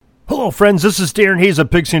Hello, friends. This is Darren Hayes of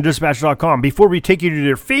PigskinDispatch.com. Before we take you to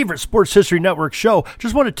your favorite Sports History Network show,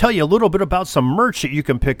 just want to tell you a little bit about some merch that you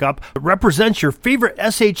can pick up that represents your favorite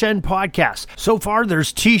SHN podcast. So far,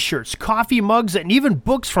 there's t-shirts, coffee mugs, and even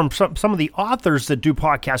books from some of the authors that do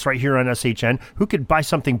podcasts right here on SHN. Who could buy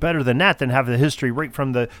something better than that, than have the history right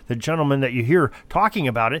from the gentleman that you hear talking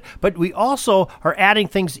about it? But we also are adding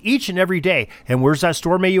things each and every day. And where's that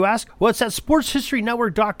store, may you ask? Well, it's at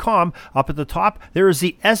SportsHistoryNetwork.com. Up at the top, there is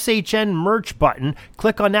the SHN merch button.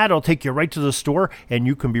 Click on that. It'll take you right to the store, and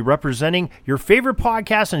you can be representing your favorite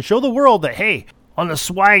podcast and show the world that, hey, on the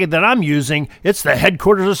swag that I'm using, it's the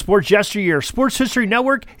headquarters of sports yesteryear, Sports History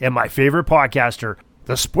Network, and my favorite podcaster,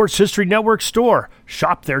 the Sports History Network store.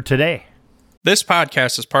 Shop there today. This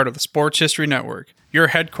podcast is part of the Sports History Network, your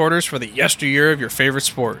headquarters for the yesteryear of your favorite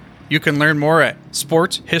sport. You can learn more at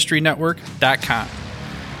sportshistorynetwork.com.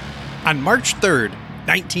 On March 3rd,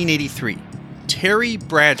 1983, Terry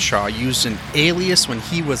Bradshaw used an alias when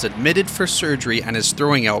he was admitted for surgery on his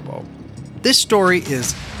throwing elbow. This story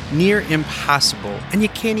is near impossible, and you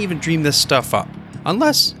can't even dream this stuff up,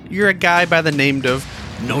 unless you're a guy by the name of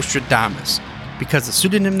Nostradamus, because the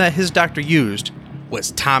pseudonym that his doctor used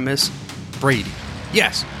was Thomas Brady.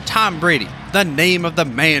 Yes, Tom Brady, the name of the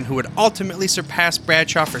man who would ultimately surpass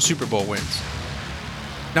Bradshaw for Super Bowl wins.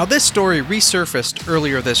 Now, this story resurfaced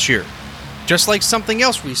earlier this year, just like something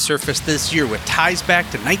else resurfaced this year with ties back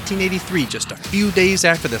to 1983, just a few days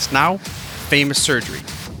after this now famous surgery,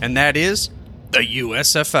 and that is the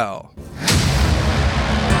USFL.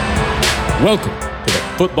 Welcome to the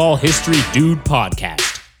Football History Dude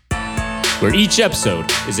podcast, where each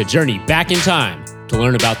episode is a journey back in time to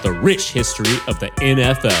learn about the rich history of the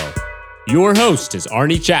NFL. Your host is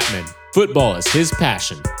Arnie Chapman. Football is his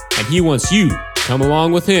passion, and he wants you to come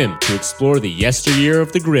along with him to explore the yesteryear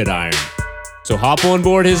of the gridiron. So hop on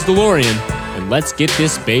board his DeLorean and let's get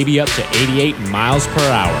this baby up to 88 miles per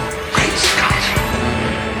hour. Great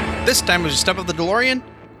Scott! This time as you step up the DeLorean,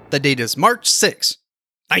 the date is March 6,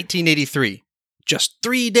 1983, just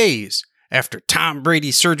 3 days after Tom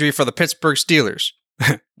Brady's surgery for the Pittsburgh Steelers.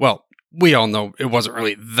 Well, we all know it wasn't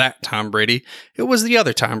really that Tom Brady, it was the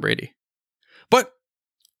other Tom Brady. But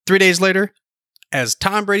 3 days later, as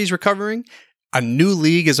Tom Brady's recovering, a new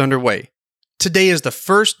league is underway. Today is the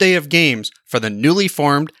first day of games for the newly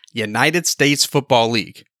formed United States Football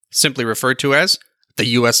League, simply referred to as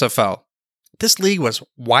the USFL. This league was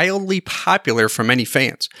wildly popular for many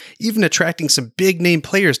fans, even attracting some big-name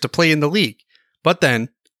players to play in the league. But then,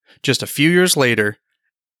 just a few years later,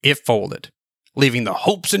 it folded, leaving the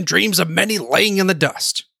hopes and dreams of many laying in the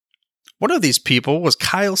dust. One of these people was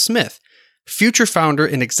Kyle Smith, future founder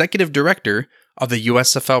and executive director of the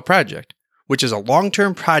USFL project, which is a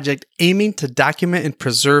long-term project aiming to document and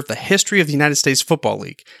preserve the history of the United States Football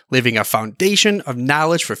League, leaving a foundation of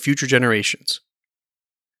knowledge for future generations.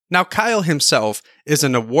 Now, Kyle himself is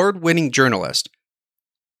an award-winning journalist.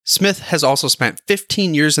 Smith has also spent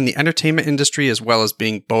 15 years in the entertainment industry, as well as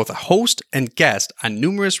being both a host and guest on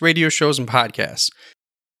numerous radio shows and podcasts.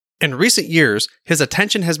 In recent years, his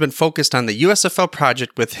attention has been focused on the USFL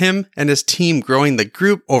project, with him and his team growing the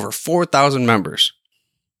group over 4,000 members.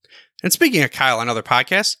 And speaking of Kyle on other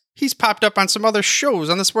podcasts, he's popped up on some other shows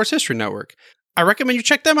on the Sports History Network. I recommend you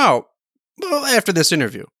check them out after this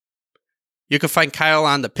interview. You can find Kyle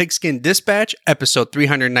on the Pigskin Dispatch, episode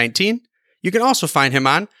 319. You can also find him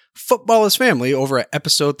on Football is Family over at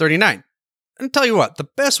episode 39. And I'll tell you what, the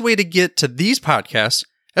best way to get to these podcasts,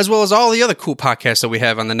 as well as all the other cool podcasts that we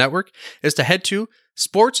have on the network, is to head to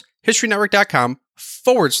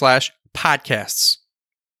sportshistorynetwork.com/podcasts.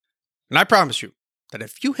 And I promise you that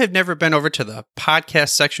if you have never been over to the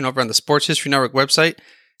podcast section over on the Sports History Network website,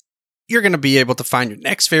 you're going to be able to find your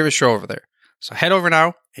next favorite show over there. So head over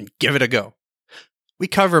now and give it a go. We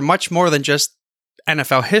cover much more than just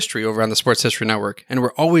NFL history over on the Sports History Network, and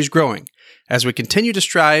we're always growing as we continue to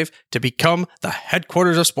strive to become the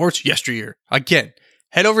headquarters of sports yesteryear. Again,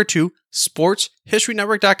 head over to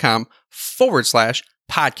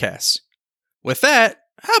sportshistorynetwork.com/podcasts. With that,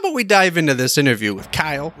 how about we dive into this interview with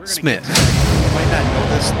Kyle Smith? You might not know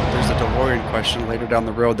this. There's a DeLorean question later down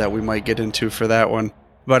the road that we might get into for that one.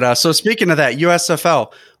 But so speaking of that,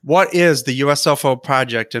 USFL, what is the USFL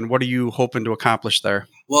project and what are you hoping to accomplish there?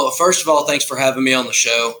 Well, first of all, thanks for having me on the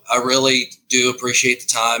show. I really do appreciate the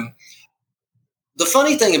time. The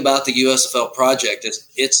funny thing about the USFL project is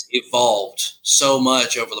it's evolved so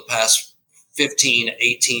much over the past 15,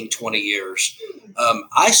 18, 20 years.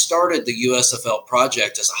 I started the USFL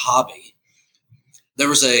project as a hobby. There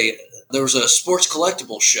was a sports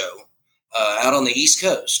collectible show out on the East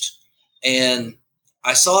Coast, and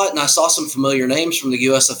I saw it and I saw some familiar names from the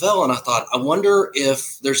USFL, and I thought, I wonder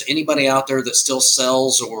if there's anybody out there that still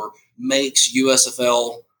sells or makes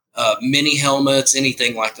USFL mini helmets,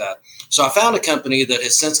 anything like that. So I found a company that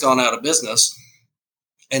has since gone out of business.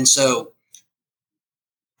 And so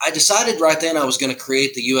I decided right then I was going to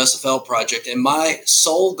create the USFL project. And my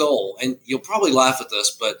sole goal, and you'll probably laugh at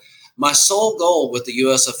this, but my sole goal with the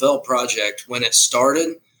USFL project when it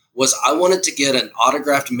started was I wanted to get an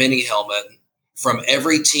autographed mini helmet from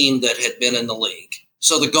every team that had been in the league.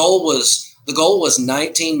 So the goal was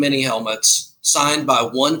 19 mini helmets signed by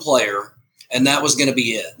one player, and that was going to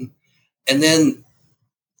be it. And then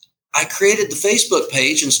I created the Facebook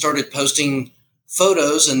page and started posting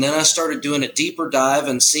photos, and then I started doing a deeper dive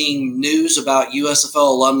and seeing news about USFL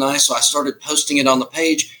alumni. So I started posting it on the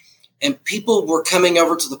page, and people were coming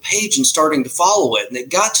over to the page and starting to follow it. And it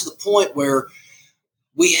got to the point where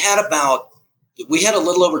we had a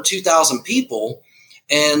little over 2,000 people,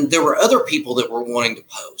 and there were other people that were wanting to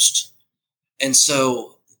post. And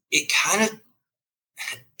so it kind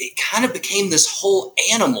of became this whole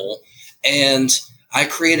animal. And I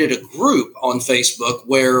created a group on Facebook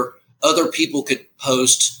where other people could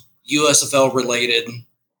post USFL related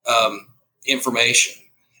information.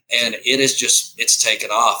 And it's taken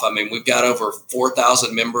off. I mean, we've got over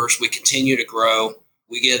 4,000 members. We continue to grow.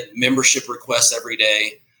 We get membership requests every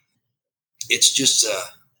day. It's just,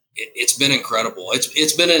 it's been incredible.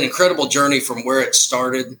 It's been an incredible journey from where it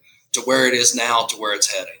started to where it is now to where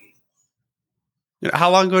it's heading. How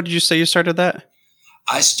long ago did you say you started that?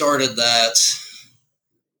 I started that,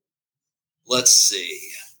 let's see.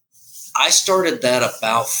 I started that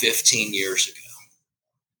about 15 years ago.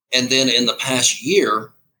 And then in the past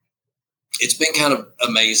year, it's been kind of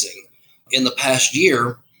amazing. In the past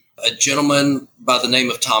year, a gentleman by the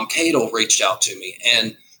name of Tom Cadle reached out to me,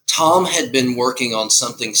 and Tom had been working on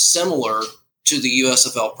something similar to the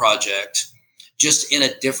USFL project, just in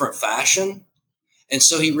a different fashion. And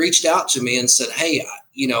so he reached out to me and said, hey,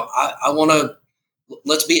 I want to,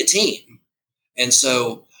 let's be a team. And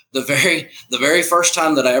so the very first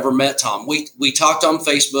time that I ever met Tom, we talked on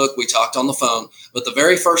Facebook, we talked on the phone, but the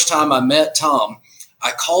very first time I met Tom,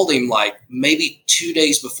 I called him like maybe 2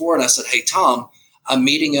 days before, and I said, hey, Tom, I'm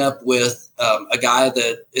meeting up with a guy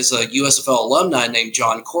that is a USFL alumni named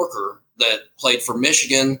John Corker that played for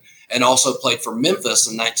Michigan and also played for Memphis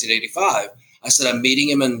in 1985. I said, I'm meeting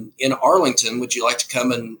him in Arlington. Would you like to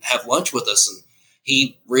come and have lunch with us? And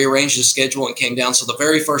he rearranged his schedule and came down. So the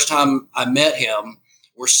very first time I met him,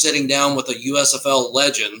 we're sitting down with a USFL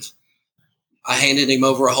legend. I handed him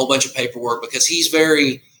over a whole bunch of paperwork because he's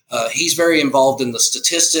very involved in the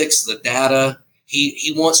statistics, the data.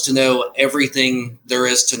 He wants to know everything there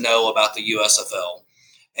is to know about the USFL.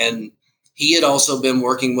 And he had also been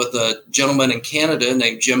working with a gentleman in Canada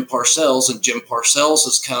named Jim Parcells, and Jim Parcells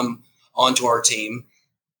has come onto our team.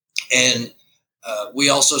 And we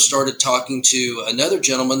also started talking to another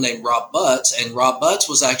gentleman named Rob Butts, and Rob Butts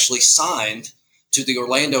was actually signed to the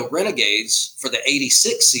Orlando Renegades for the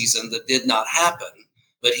 86 season that did not happen.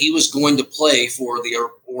 But he was going to play for the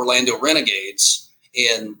Orlando Renegades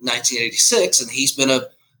in 1986, and he's been a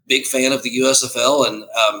big fan of the USFL, and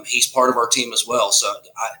he's part of our team as well. So,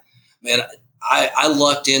 I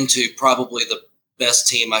lucked into probably the best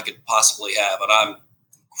team I could possibly have, and I'm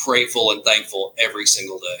grateful and thankful every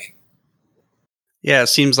single day. Yeah, it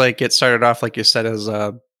seems like it started off, like you said, as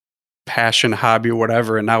a passion, hobby, or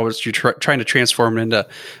whatever, and now it's you're trying to transform it into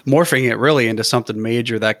morphing it really into something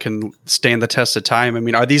major that can stand the test of time. I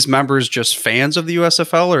mean, are these members just fans of the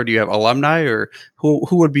USFL, or do you have alumni, or who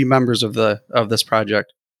would be members of this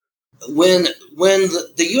project? When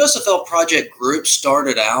the USFL project group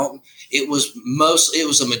started out, it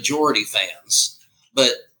was a majority fans,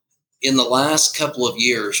 but in the last couple of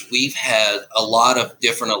years, we've had a lot of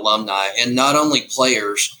different alumni, and not only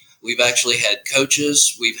players. We've actually had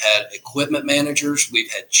coaches, we've had equipment managers,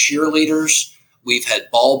 we've had cheerleaders, we've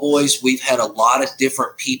had ball boys, we've had a lot of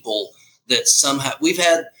different people that somehow we've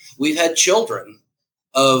had children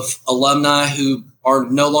of alumni who are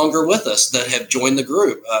no longer with us that have joined the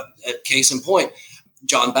group. Case in point,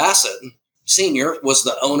 John Bassett Sr. was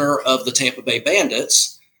the owner of the Tampa Bay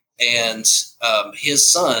Bandits, and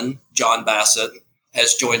his son, John Bassett,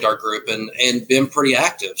 has joined our group and been pretty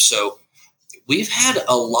active. So we've had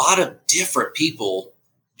a lot of different people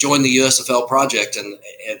join the USFL project. And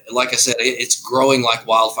like I said, it's growing like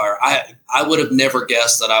wildfire. I would have never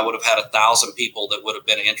guessed that I would have had 1,000 people that would have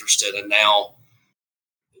been interested. And now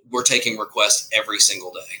we're taking requests every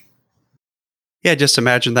single day. Yeah, just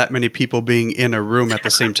imagine that many people being in a room at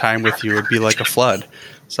the same time with you would be like a flood.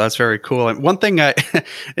 So that's very cool. And one thing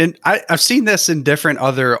I've seen this in different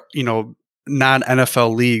other,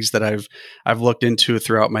 non-NFL leagues that I've looked into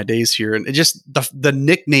throughout my days here, and it just the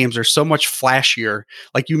nicknames are so much flashier.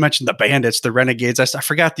 Like you mentioned, the Bandits, the Renegades. I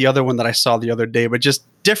forgot the other one that I saw the other day, but just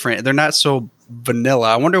different. They're not so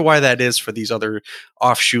vanilla. I wonder why that is for these other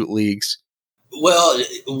offshoot leagues. Well,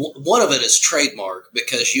 one of it is trademark,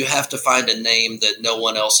 because you have to find a name that no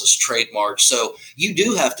one else has trademarked. So you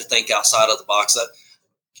do have to think outside of the box. That,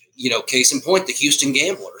 case in point, the Houston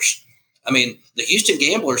Gamblers. I mean, the Houston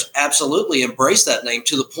Gamblers absolutely embraced that name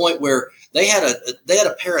to the point where they had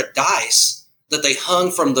a pair of dice that they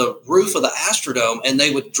hung from the roof of the Astrodome, and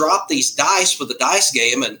they would drop these dice for the dice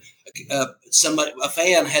game, and a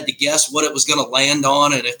fan had to guess what it was going to land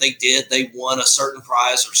on, and if they did, they won a certain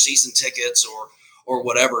prize or season tickets or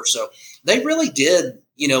whatever. So they really did,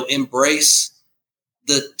 embrace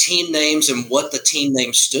the team names and what the team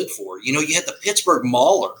name stood for. You had the Pittsburgh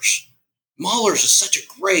Maulers. Maulers is such a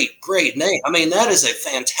great name. I mean, that is a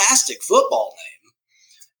fantastic football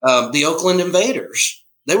name. The Oakland Invaders,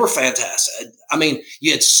 they were fantastic. I mean,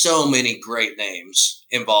 you had so many great names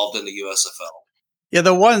involved in the USFL. Yeah,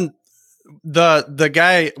 the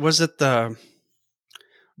guy, was it the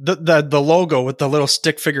logo with the little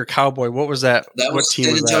stick figure cowboy? What was that? That was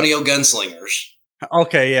San Antonio Gunslingers.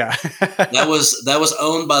 Okay, yeah. that was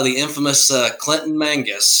owned by the infamous Clinton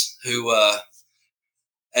Mangus, who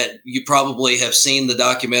you probably have seen the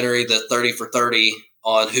documentary, the 30 for 30,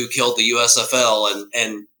 on who killed the USFL,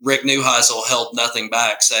 and Rick Neuheisel held nothing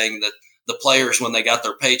back, saying that the players, when they got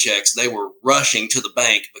their paychecks, they were rushing to the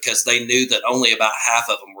bank because they knew that only about half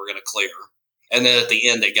of them were going to clear. And then at the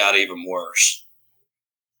end, it got even worse.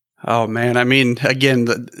 Oh, man. I mean, again,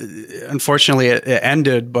 unfortunately, it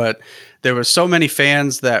ended, but there were so many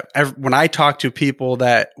fans that when I talked to people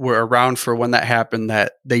that were around for when that happened,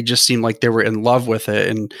 that they just seemed like they were in love with it.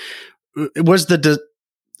 And it was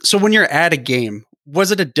so when you're at a game,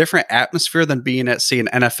 was it a different atmosphere than being at, say, an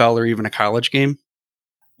NFL or even a college game?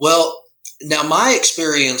 Well, now my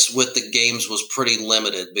experience with the games was pretty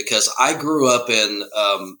limited because I grew up in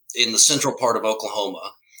the central part of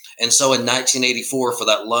Oklahoma. And so in 1984, for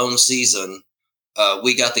that lone season,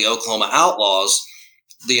 we got the Oklahoma Outlaws.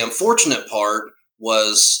 The unfortunate part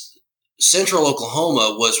was central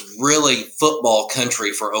Oklahoma was really football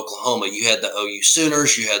country for Oklahoma. You had the OU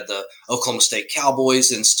Sooners, you had the Oklahoma State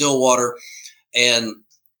Cowboys in Stillwater, and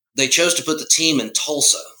they chose to put the team in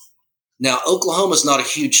Tulsa. Now, Oklahoma's not a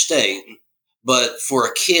huge state, but for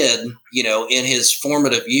a kid, in his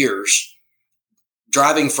formative years,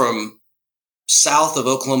 driving from south of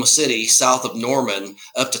Oklahoma City, south of Norman,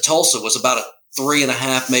 up to Tulsa was about a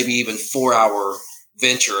 3.5, maybe even 4-hour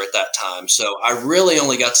venture at that time. So I really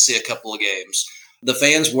only got to see a couple of games. The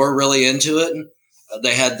fans were really into it.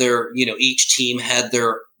 They had their, each team had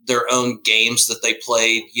their own games that they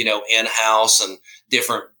played, in-house, and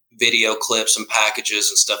different video clips and packages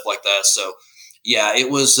and stuff like that. So yeah, it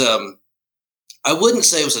was, I wouldn't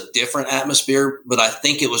say it was a different atmosphere, but I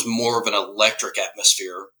think it was more of an electric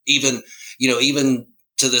atmosphere. Even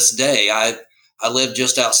to this day, I live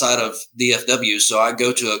just outside of DFW, so I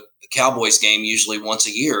go to a Cowboys game usually once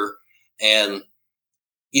a year. And,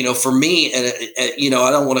 for me, and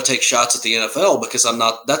I don't want to take shots at the NFL because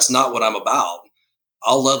that's not what I'm about.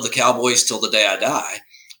 I'll love the Cowboys till the day I die,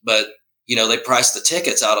 but they price the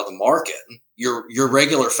tickets out of the market. Your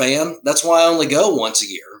regular fan, that's why I only go once a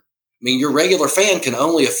year. I mean, your regular fan can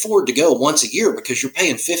only afford to go once a year because you're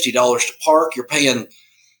paying $50 to park. You're paying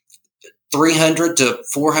 $300 to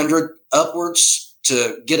 $400 upwards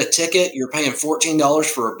to get a ticket. You're paying $14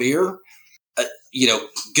 for a beer.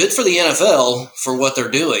 Good for the NFL for what they're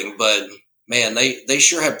doing, but man, they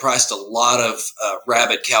sure have priced a lot of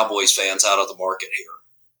rabid Cowboys fans out of the market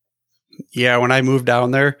here. Yeah, when I moved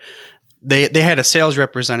down there, they had a sales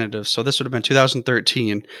representative. So this would have been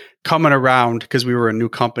 2013 coming around because we were a new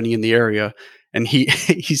company in the area. And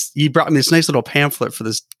he brought me this nice little pamphlet for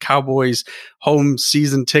this Cowboys home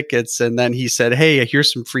season tickets. And then he said, hey,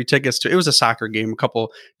 here's some free tickets to, it was a soccer game, a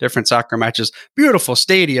couple different soccer matches, beautiful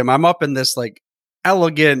stadium. I'm up in this like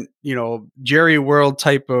elegant, Jerry World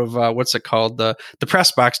type of, what's it called? The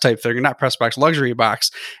press box type thing, not press box, luxury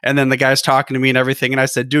box. And then the guy's talking to me and everything. And I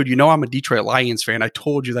said, dude, I'm a Detroit Lions fan. I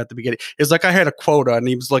told you that at the beginning. It's like I had a quota, and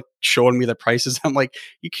he was like showing me the prices. I'm like,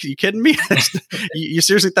 you kidding me? You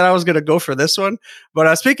seriously thought I was going to go for this one?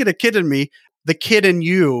 But speaking of kidding me, the kid in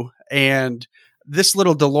you and this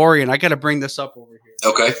little DeLorean, I got to bring this up over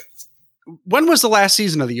here. Okay. When was the last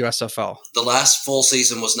season of the USFL? The last full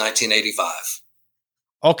season was 1985.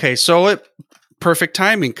 Okay, so perfect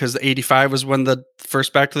timing because the 85 was when the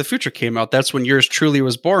first Back to the Future came out. That's when yours truly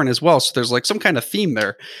was born as well. So there's like some kind of theme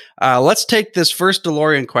there. Let's take this first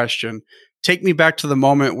DeLorean question. Take me back to the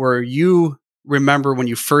moment where you remember when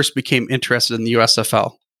you first became interested in the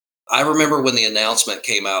USFL? I remember when the announcement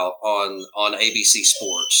came out on ABC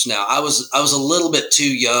Sports. Now, I was a little bit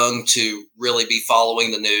too young to really be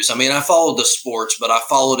following the news. I mean, I followed the sports, but I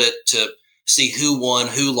followed it to see who won,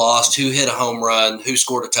 who lost, who hit a home run, who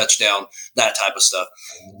scored a touchdown, that type of stuff.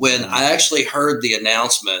 When I actually heard the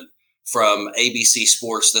announcement from ABC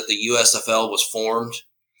Sports that the USFL was formed,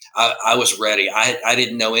 I was ready. I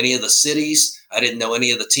didn't know any of the cities. I didn't know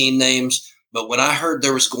any of the team names. But when I heard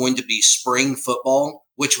there was going to be spring football,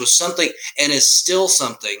 which was something and is still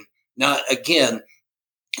something, not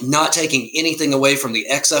taking anything away from the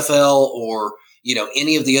XFL or,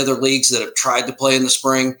 any of the other leagues that have tried to play in the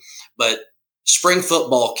spring, but spring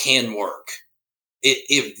football can work.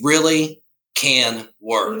 It really can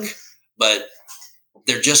work, but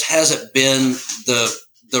there just hasn't been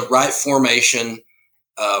the right formation,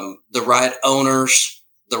 the right owners,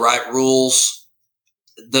 the right rules.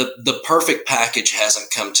 The perfect package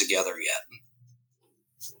hasn't come together yet.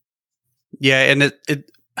 Yeah, and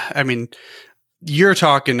I mean, you're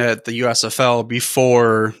talking at the USFL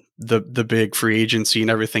before the big free agency and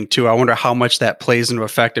everything too. I wonder how much that plays into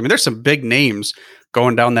effect. I mean, there's some big names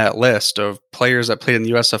going down that list of players that played in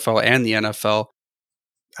the USFL and the NFL.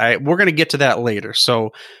 We're going to get to that later.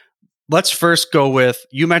 So let's first go with,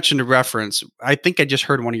 you mentioned a reference. I think I just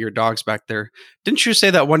heard one of your dogs back there. Didn't you say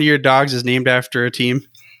that one of your dogs is named after a team?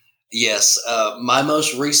 Yes. My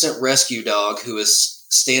most recent rescue dog, who is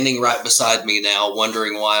standing right beside me now,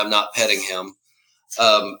 wondering why I'm not petting him.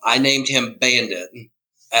 I named him Bandit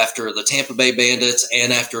after the Tampa Bay Bandits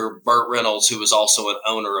and after Burt Reynolds, who was also an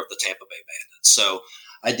owner of the Tampa Bay Bandits. So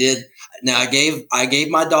I did. Now I gave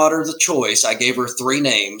my daughter the choice. I gave her 3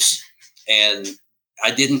 names, and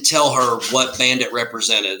I didn't tell her what Bandit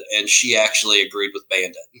represented, and she actually agreed with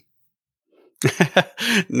Bandit.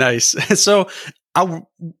 Nice. So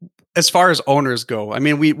as far as owners go, I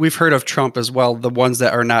mean, we've heard of Trump as well, the ones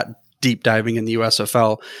that are not deep diving in the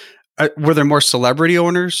USFL. Were there more celebrity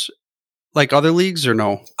owners like other leagues or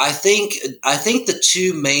no? I think the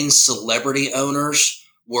 2 main celebrity owners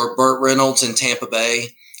were Burt Reynolds in Tampa Bay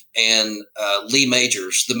and Lee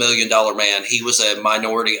Majors, the $1 Million Man. He was a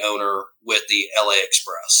minority owner with the LA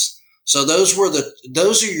Express. So those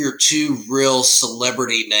are your 2 real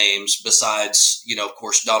celebrity names besides, of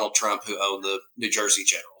course, Donald Trump, who owned the New Jersey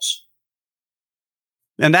Generals.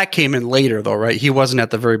 And that came in later, though, right? He wasn't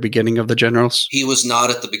at the very beginning of the Generals? He was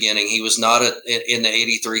not at the beginning. He was not in the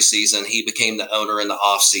 83 season. He became the owner in the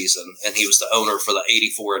off season, and he was the owner for the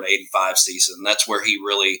 84 and 85 season. That's where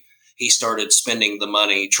he started spending the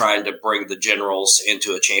money trying to bring the Generals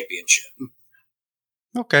into a championship.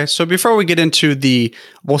 Okay, so before we get into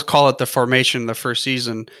we'll call it the formation of the first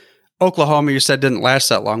season, Oklahoma, you said, didn't last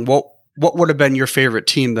that long. What would have been your favorite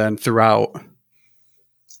team then throughout?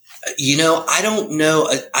 I don't know.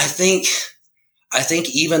 I think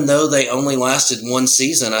even though they only lasted 1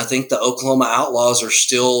 season, I think the Oklahoma Outlaws are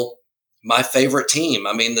still my favorite team.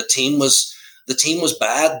 I mean, the team was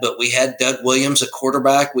bad, but we had Doug Williams at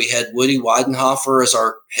quarterback. We had Woody Weidenhofer as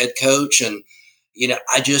our head coach. And,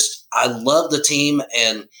 I love the team.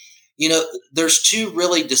 And, there's 2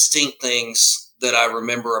 really distinct things that I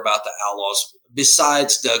remember about the Outlaws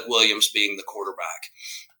besides Doug Williams being the quarterback.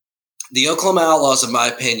 The Oklahoma Outlaws, in my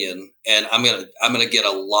opinion, and I'm gonna get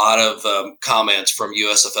a lot of comments from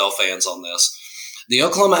USFL fans on this. The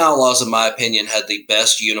Oklahoma Outlaws, in my opinion, had the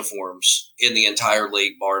best uniforms in the entire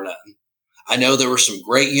league, bar none. I know there were some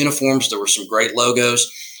great uniforms, there were some great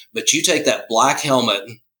logos, but you take that black helmet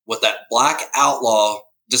with that black outlaw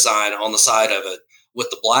design on the side of it, with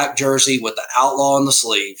the black jersey, with the outlaw on the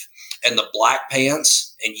sleeve, and the black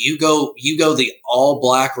pants, and you go the all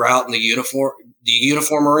black route in the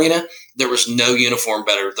uniform arena. There was no uniform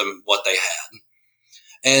better than what they had.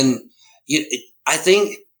 And I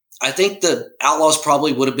think the Outlaws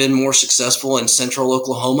probably would have been more successful in central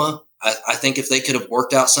Oklahoma. I think if they could have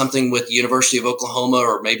worked out something with the University of Oklahoma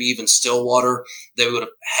or maybe even Stillwater, they would have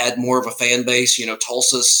had more of a fan base.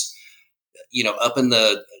 Tulsa's, up in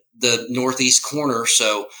the northeast corner,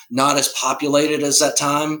 so not as populated as that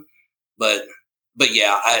time. But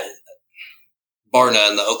yeah, bar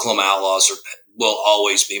none, the Oklahoma Outlaws will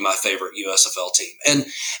always be my favorite USFL team. And,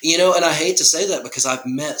 and I hate to say that because I've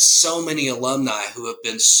met so many alumni who have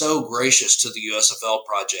been so gracious to the USFL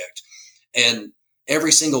project. And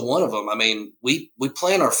every single one of them, I mean, we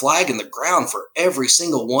plant our flag in the ground for every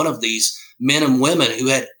single one of these men and women who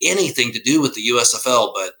had anything to do with the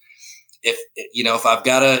USFL. But if I've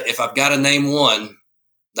got to name one,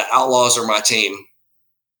 the Outlaws are my team.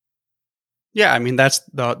 Yeah, I mean that's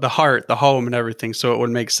the heart, the home, and everything. So it would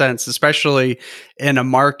make sense, especially in a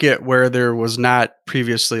market where there was not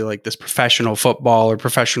previously like this professional football or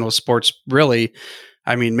professional sports. Really,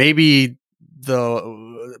 I mean, maybe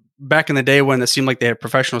the back in the day when it seemed like they had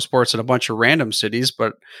professional sports in a bunch of random cities.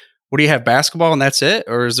 But what do you have, basketball and that's it,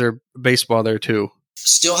 or is there baseball there too?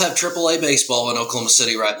 Still have AAA baseball in Oklahoma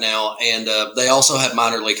City right now, and they also have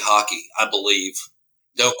minor league hockey, I believe.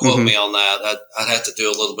 Don't quote me on that. I'd have to do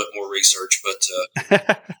a little bit more research,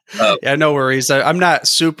 but Yeah, no worries. I'm not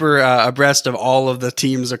super abreast of all of the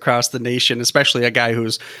teams across the nation, especially a guy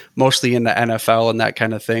who's mostly in the NFL and that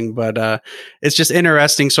kind of thing. But it's just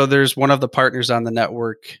interesting. So there's one of the partners on the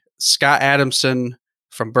network, Scott Adamson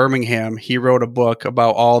from Birmingham. He wrote a book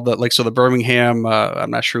about all the so the Birmingham.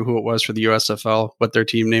 I'm not sure who it was for the USFL, what their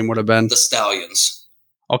team name would have been. the Stallions.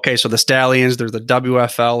 Okay, so the Stallions, there's the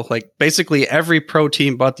WFL. Like basically every pro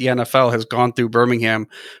team but the NFL has gone through Birmingham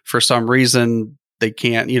for some reason. They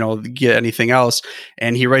can't, get anything else.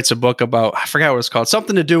 And he writes a book about, I forgot what it's called,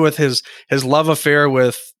 something to do with his love affair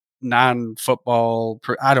with non-football.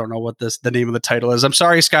 I don't know what the name of the title is. I'm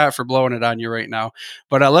sorry, Scott, for blowing it on you right now.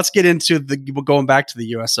 But let's get into going back to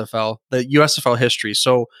the USFL history.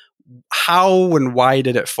 So how and why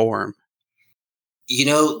did it form?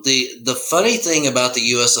 The funny thing about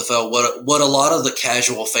the USFL, what a lot of the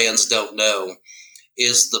casual fans don't know,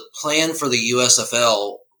 is the plan for the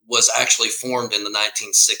USFL was actually formed in the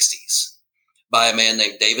 1960s by a man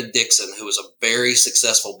named David Dixon, who was a very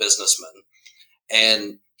successful businessman.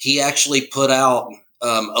 And he actually put out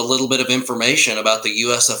a little bit of information about the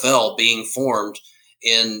USFL being formed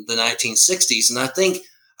in the 1960s. And I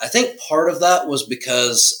think part of that was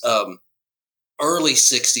because early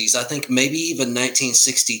 60s, I think maybe even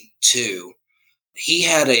 1962, he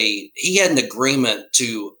had an agreement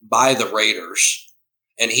to buy the Raiders,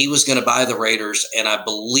 and he was going to buy the Raiders, and I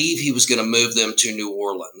believe he was going to move them to New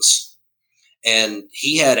Orleans. And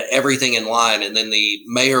he had everything in line, and then the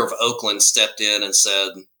mayor of Oakland stepped in and said,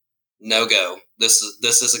 "No go. This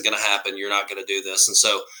isn't going to happen. You're not going to do this." And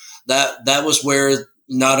so that was where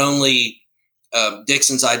not only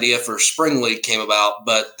Dixon's idea for Spring League came about,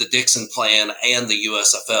 but the Dixon plan and the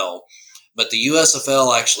USFL. But the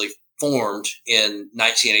USFL actually formed in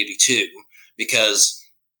 1982 because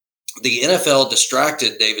the NFL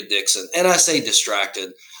distracted David Dixon. And I say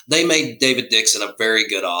distracted. They made David Dixon a very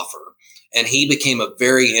good offer, and he became a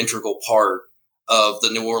very integral part of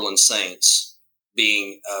the New Orleans Saints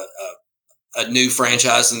being a new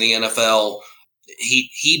franchise in the NFL.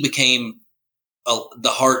 He became the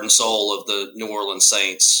heart and soul of the New Orleans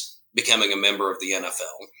Saints, becoming a member of the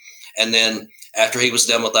NFL. And then after he was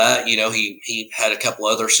done with that, he had a couple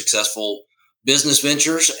other successful business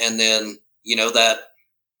ventures. And then, that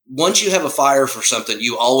once you have a fire for something,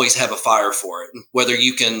 you always have a fire for it, whether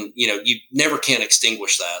you can, you never can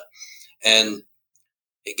extinguish that. And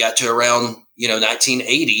it got to around,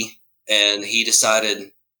 1980, and he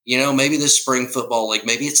decided, maybe this spring football league,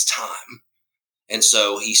 maybe it's time. And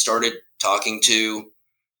so he started talking to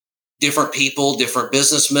different people, different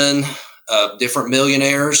businessmen, different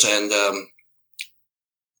millionaires, and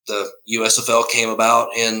the USFL came about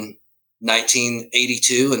in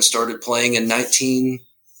 1982 and started playing in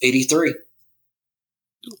 1983.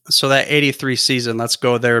 So that 83 season, let's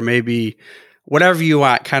go there. Maybe whatever you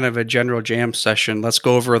want, kind of a general jam session. Let's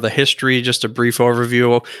go over the history, just a brief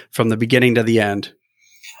overview from the beginning to the end.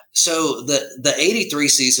 So the 83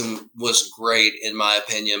 season was great, in my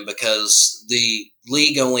opinion, because the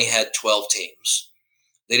league only had 12 teams.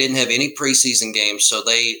 They didn't have any preseason games, so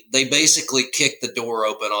they basically kicked the door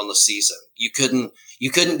open on the season. You couldn't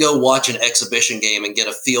go watch an exhibition game and get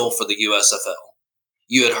a feel for the USFL.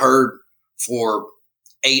 You had heard for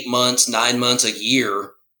 8 months, 9 months, a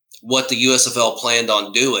year what the USFL planned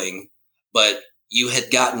on doing, but you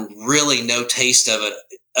had gotten really no taste of it,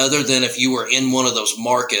 other than if you were in one of those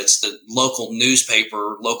markets, the local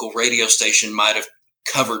newspaper, local radio station might have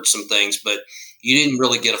covered some things, but you didn't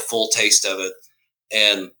really get a full taste of it.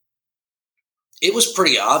 And it was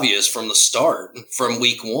pretty obvious from the start, from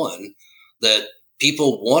week one, that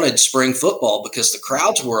people wanted spring football because the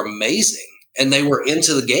crowds were amazing and they were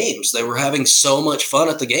into the games. They were having so much fun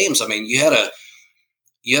at the games. I mean, you had a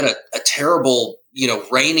terrible,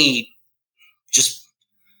 rainy, just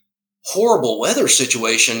horrible weather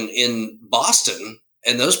situation in Boston,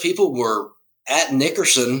 and those people were at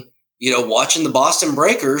Nickerson, watching the Boston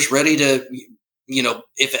Breakers, ready to,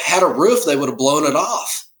 if it had a roof, they would have blown it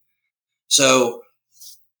off. So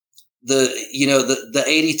the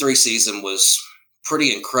 83 season was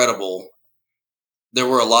pretty incredible. There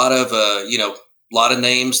were a lot of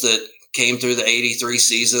names that came through the 83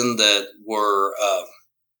 season that were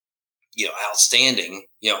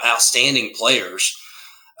outstanding players.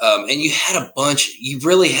 And you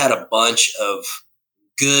really had a bunch of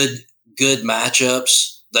good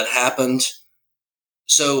matchups that happened.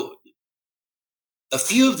 So a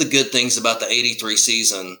few of the good things about the 83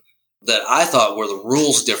 season that I thought were the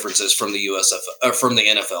rules differences from the from the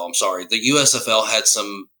NFL. I'm sorry. The USFL had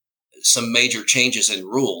some major changes in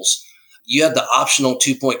rules. You had the optional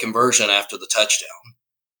 2-point conversion after the touchdown.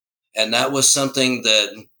 And that was something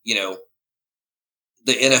that,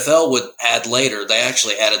 the NFL would add later. They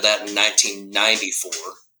actually added that in 1994,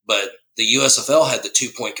 but the USFL had the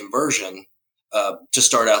 2-point conversion to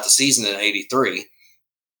start out the season in 83.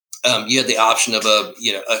 You had the option of a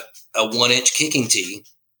 1-inch kicking tee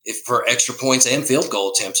for extra points and field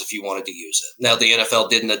goal attempts if you wanted to use it. Now, the NFL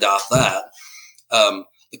didn't adopt that.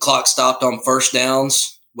 The clock stopped on first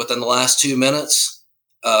downs within the last 2 minutes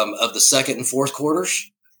of the second and fourth quarters.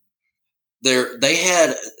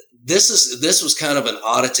 This was kind of an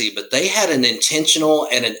oddity, but they had an intentional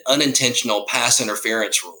and an unintentional pass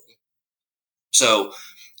interference rule. So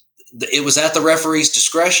it was at the referee's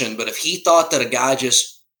discretion, but if he thought that a guy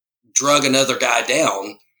just drug another guy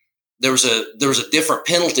down, there was a different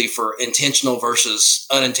penalty for intentional versus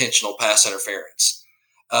unintentional pass interference.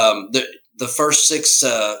 The first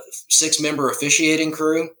six member officiating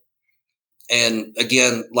crew, and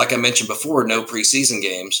again, like I mentioned before, no preseason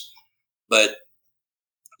games, but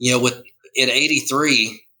in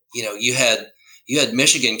 83, you had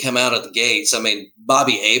Michigan come out of the gates. I mean,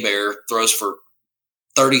 Bobby Hebert throws for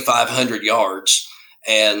 3,500 yards,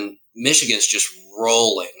 and Michigan's just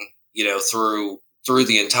rolling, through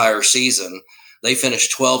the entire season. They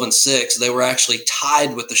finished 12-6. They were actually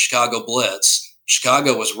tied with the Chicago Blitz.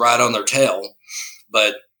 Chicago was right on their tail,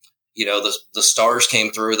 but the Stars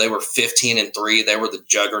came through. They were 15-3. They were the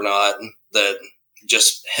juggernaut that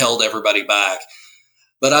just held everybody back.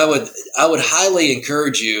 But I would highly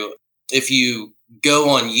encourage you, if you go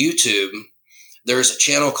on YouTube, there's a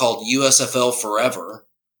channel called USFL Forever,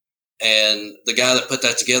 and the guy that put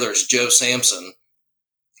that together is Joe Sampson.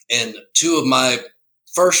 And two of my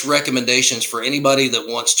first recommendations for anybody that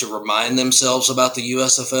wants to remind themselves about the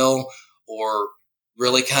USFL or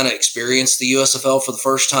really kind of experience the USFL for the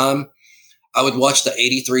first time, I would watch the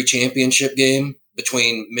 83 championship game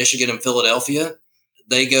between Michigan and Philadelphia.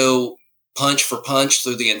 They go punch for punch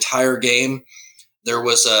through the entire game. There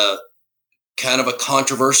was a kind of a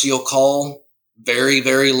controversial call very,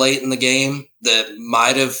 very late in the game that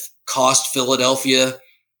might have cost Philadelphia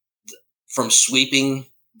from sweeping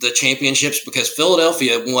the championships, because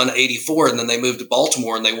Philadelphia won 84 and then they moved to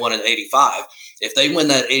Baltimore and they won in 85. If they win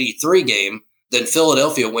that 83 game, then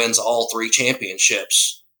Philadelphia wins all three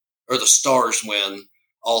championships, or the Stars win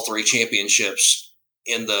all three championships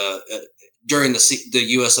in during the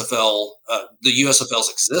USFL, the USFL's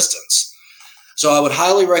existence. So I would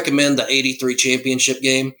highly recommend the 83 championship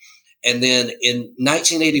game. And then in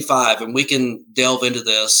 1985, and we can delve into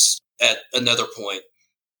this at another point,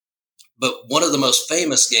 but one of the most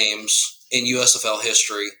famous games in USFL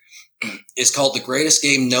history is called The Greatest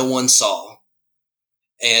Game No One Saw.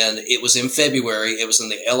 And it was in February. It was in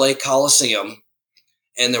the LA Coliseum.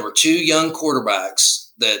 And there were two young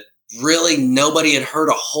quarterbacks that really nobody had heard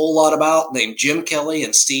a whole lot about, named Jim Kelly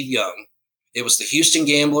and Steve Young. It was the Houston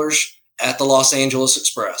Gamblers at the Los Angeles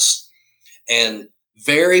Express. And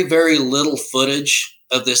very, very little footage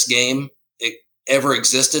of this game ever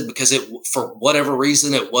existed because for whatever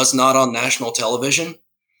reason, it was not on national television.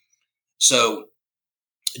 So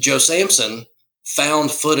Joe Sampson found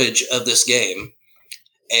footage of this game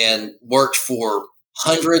and worked for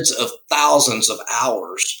hundreds of thousands of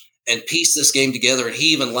hours and pieced this game together. And he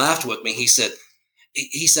even laughed with me. He said,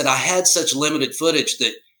 I had such limited footage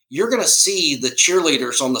that you're going to see the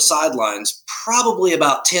cheerleaders on the sidelines probably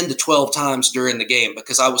about 10 to 12 times during the game,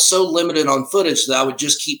 because I was so limited on footage that I would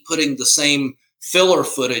just keep putting the same filler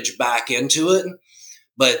footage back into it.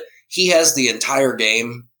 But he has the entire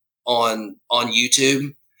game on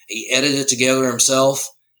YouTube. He edited it together himself.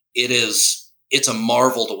 It's a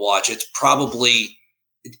marvel to watch. It's probably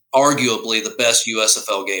arguably the best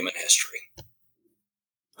USFL game in history.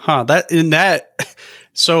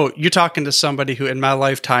 So you're talking to somebody who in my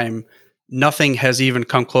lifetime, nothing has even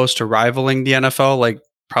come close to rivaling the NFL. Like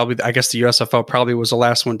probably, I guess the USFL probably was the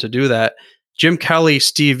last one to do that. Jim Kelly,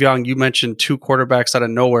 Steve Young, you mentioned two quarterbacks out of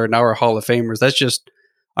nowhere now are Hall of Famers. That's just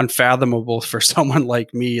unfathomable for someone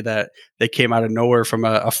like me that they came out of nowhere from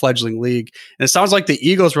a fledgling league. And it sounds like the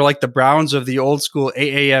Eagles were like the Browns of the old school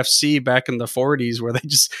AAFC back in the 40s, where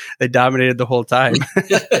they dominated the whole time.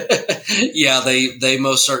 Yeah, they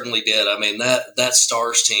most certainly did. I mean, that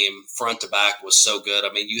Stars team front to back was so good.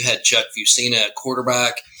 I mean, you had Chuck Fusina at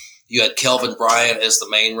quarterback. You had Kelvin Bryant as the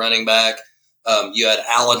main running back. You had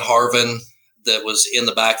Alan Harvin that was in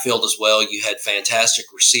the backfield as well. You had fantastic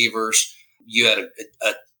receivers. You had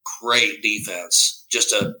a great defense,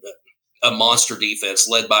 just a monster defense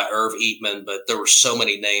led by Irv Eatman. But there were so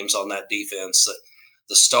many names on that defense.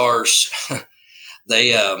 The Stars,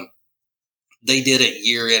 they did it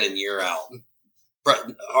year in and year out.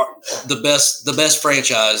 The best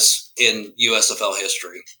franchise in USFL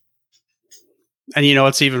history. And you know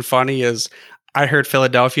what's even funny is I heard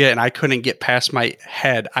Philadelphia and I couldn't get past my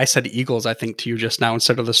head. I said Eagles, I think, to you just now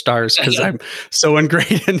instead of the Stars because I'm so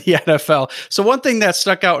ingrained in the NFL. So one thing that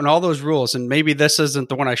stuck out in all those rules, and maybe this isn't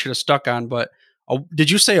the one I should have stuck on, but did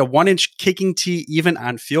you say a 1-inch kicking tee even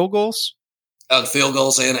on field goals? On field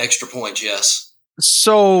goals and extra points, yes.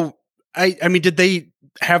 So, I mean, did they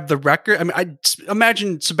have the record? I mean, I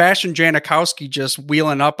imagine Sebastian Janikowski just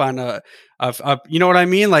wheeling up on a you know what I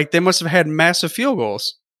mean? Like they must have had massive field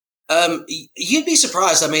goals. You'd be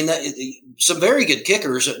surprised. I mean, some very good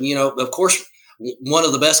kickers. You know, of course, one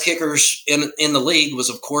of the best kickers in the league was,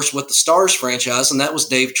 of course, with the Stars franchise, and that was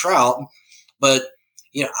Dave Trout. But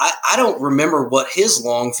you know, I don't remember what his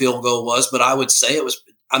long field goal was, but I would say it was.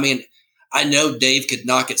 I mean, I know Dave could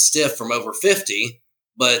knock it stiff from over 50,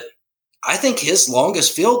 but I think his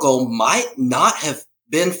longest field goal might not have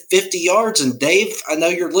been 50 yards. And Dave, I know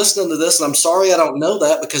you're listening to this, and I'm sorry I don't know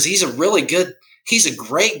that because he's a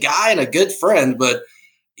great guy and a good friend. But,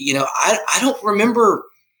 you know, I don't remember,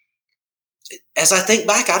 as I think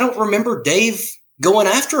back, I don't remember Dave going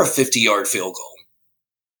after a 50-yard field goal.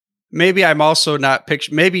 Maybe I'm also not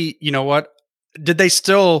picturing, maybe, you know what? Did they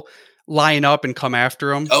still line up and come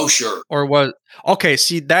after him? Oh, sure. Or was okay?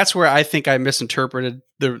 See, that's where I think I misinterpreted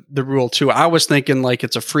the rule too. I was thinking like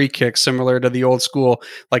it's a free kick, similar to the old school,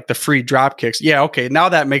 like the free drop kicks. Yeah, okay, now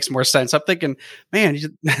that makes more sense. I'm thinking, man,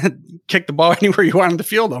 you kick the ball anywhere you want on the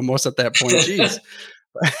field almost at that point. Jeez.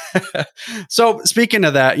 So speaking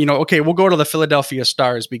of that, you know, okay, we'll go to the Philadelphia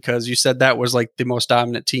Stars because you said that was like the most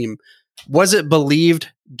dominant team. Was it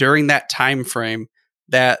believed during that time frame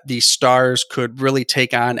that the Stars could really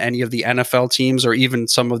take on any of the NFL teams or even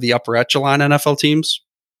some of the upper echelon NFL teams?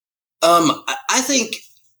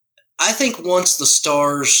 I think once the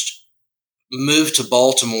Stars moved to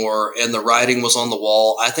Baltimore and the writing was on the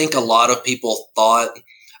wall, I think a lot of people thought,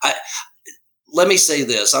 let me say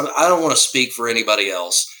this, I don't want to speak for anybody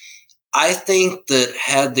else. I think that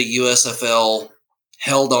had the USFL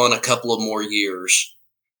held on a couple of more years,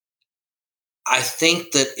 I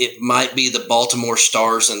think that it might be the Baltimore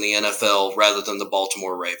Stars in the NFL rather than the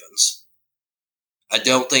Baltimore Ravens. I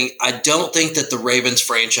don't think that the Ravens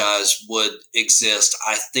franchise would exist.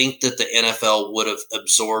 I think that the NFL would have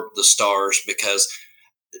absorbed the Stars because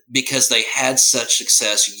they had such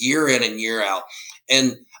success year in and year out.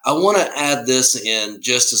 And I want to add this in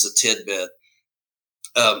just as a tidbit.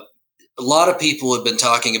 A lot of people have been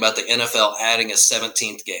talking about the NFL adding a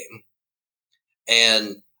 17th game.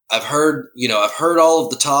 And I've heard all of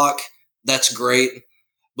the talk. That's great.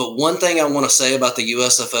 But one thing I want to say about the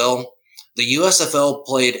USFL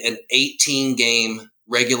played an 18-game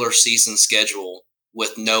regular season schedule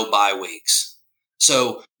with no bye weeks.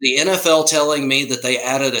 So the NFL telling me that they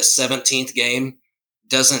added a 17th game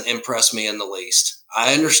doesn't impress me in the least.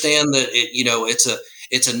 I understand that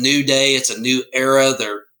it's a new day, it's a new era.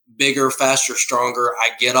 They're bigger, faster, stronger. I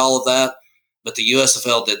get all of that, but the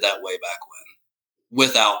USFL did that way back when,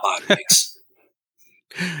 without bye weeks.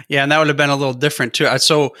 Yeah, and that would have been a little different too.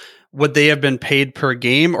 So would they have been paid per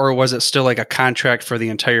game, or was it still like a contract for the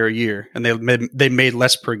entire year, and they made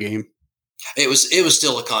less per game? It was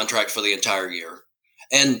still a contract for the entire year,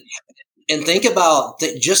 and think about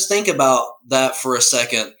that for a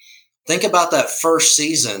second. Think about that first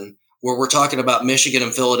season where we're talking about Michigan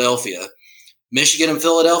and Philadelphia. Michigan and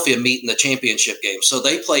Philadelphia meet in the championship game, so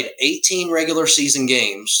they played 18 regular season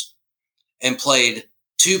games and played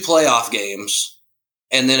 2 playoff games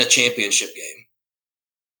and then a championship game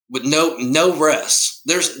with no rest.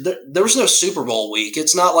 There was no Super Bowl week.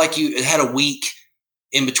 It's not like you had a week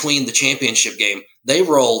in between the championship game. They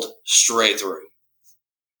rolled straight through.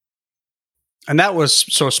 And that was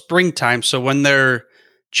springtime. So when their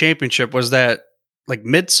championship, was that like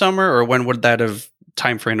midsummer, or when would that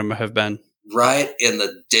time frame have been? Right in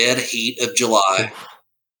the dead heat of July.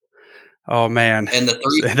 Oh man! And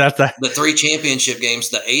the 3 championship games,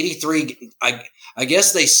 the 83. I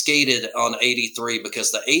guess they skated on 83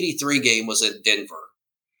 because the 83 game was in Denver,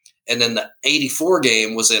 and then the 84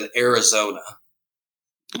 game was in Arizona.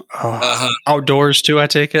 Outdoors too, I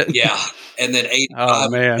take it. Yeah, and then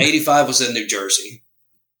 85 was in New Jersey.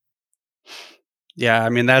 Yeah, I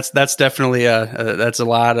mean that's definitely that's a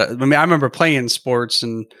lot. I remember playing sports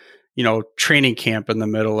and training camp in the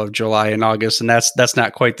middle of July and August. And that's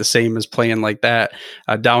not quite the same as playing like that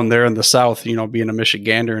down there in the South, being a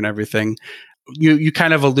Michigander and everything. You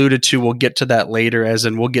kind of alluded to, we'll get to that later, as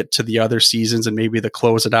in we'll get to the other seasons and maybe the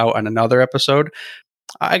close it out on another episode.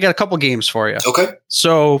 I got a couple games for you. Okay.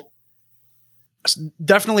 So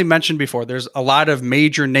definitely mentioned before, there's a lot of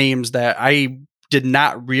major names that I did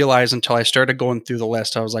not realize until I started going through the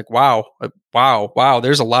list. I was like, wow.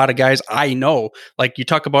 There's a lot of guys I know. Like, you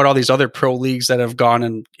talk about all these other pro leagues that have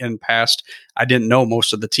gone in past. I didn't know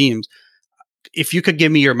most of the teams. If you could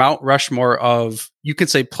give me your Mount Rushmore of, you could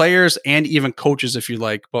say players and even coaches if you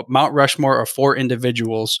like, but Mount Rushmore of 4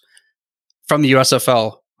 individuals from the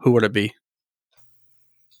USFL, who would it be?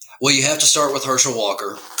 Well, you have to start with Herschel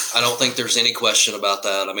Walker. I don't think there's any question about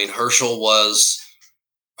that. I mean, Herschel was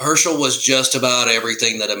just about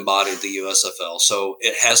everything that embodied the USFL. So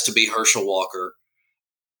it has to be Herschel Walker.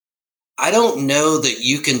 I don't know that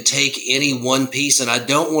you can take any one piece, and I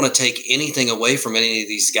don't want to take anything away from any of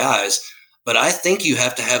these guys, but I think you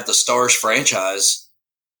have to have the Stars franchise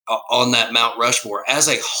on that Mount Rushmore as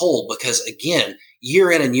a whole, because again,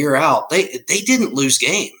 year in and year out, they didn't lose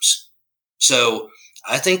games. So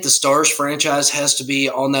I think the Stars franchise has to be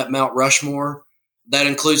on that Mount Rushmore. That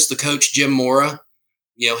includes the coach, Jim Mora.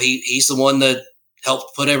 He's the one that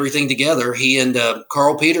helped put everything together. He and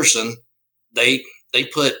Carl Peterson, they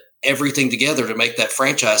put everything together to make that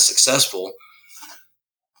franchise successful.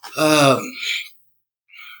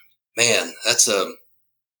 Man,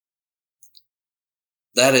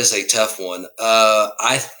 that is a tough one.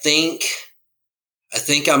 I think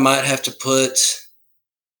I might have to put.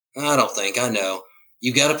 I don't think I know.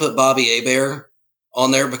 You got to put Bobby Hebert on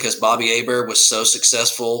there, because Bobby Hebert was so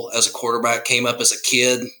successful as a quarterback, came up as a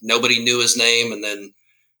kid. Nobody knew his name. And then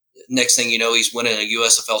next thing you know, he's winning a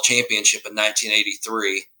USFL championship in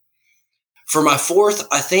 1983. For my fourth,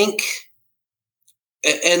 I think,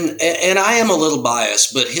 and I am a little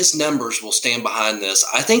biased, but his numbers will stand behind this.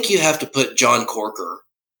 I think you have to put John Corker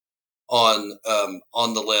on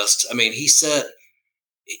the list. I mean, he set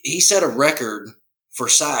a record for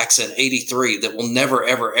sacks in 83 that will never,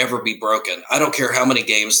 ever, ever be broken. I don't care how many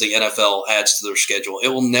games the NFL adds to their schedule. It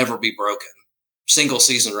will never be broken. Single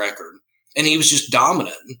season record. And he was just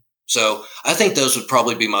dominant. So I think those would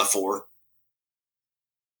probably be my 4.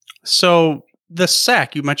 So the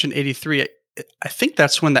sack, you mentioned 83. I think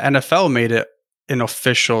that's when the NFL made it an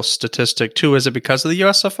official statistic too. Is it because of the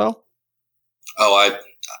USFL? Oh,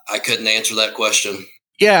 I couldn't answer that question.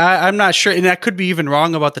 Yeah, I'm not sure. And I could be even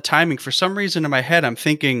wrong about the timing. For some reason in my head, I'm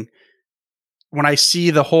thinking when I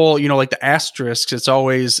see the whole, like the asterisks, it's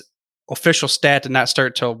always official stat did not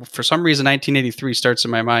start till, for some reason, 1983 starts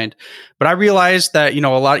in my mind. But I realized that, you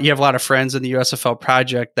have a lot of friends in the USFL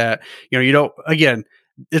project that, you don't, again,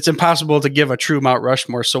 it's impossible to give a true Mount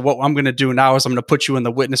Rushmore. So what I'm going to do now is I'm going to put you in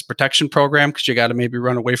the witness protection program, because you got to maybe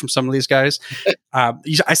run away from some of these guys.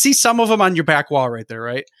 I see some of them on your back wall right there,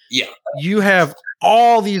 right? Yeah. You have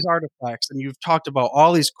all these artifacts, and you've talked about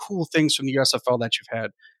all these cool things from the USFL that you've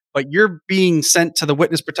had, but you're being sent to the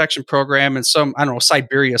witness protection program in some, I don't know,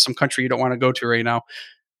 Siberia, some country you don't want to go to right now.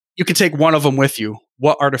 You can take one of them with you.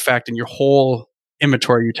 What artifact in your whole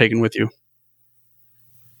inventory are you taking with you?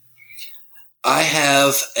 I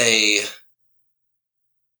have a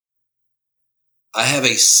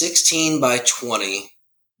 16 by 20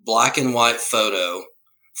 black and white photo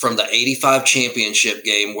from the 85 championship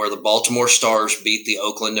game where the Baltimore Stars beat the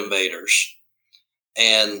Oakland Invaders.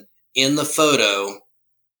 And in the photo,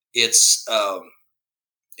 it's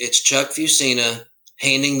Chuck Fusina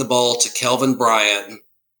handing the ball to Kelvin Bryant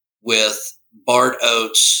with Bart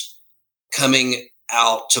Oates coming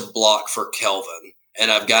out to block for Kelvin. And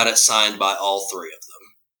I've got it signed by all 3 of them.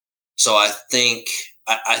 So I think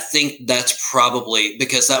that's probably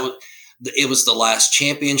because it was the last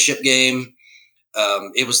championship game.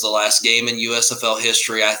 It was the last game in USFL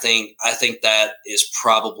history. I think that is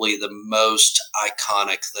probably the most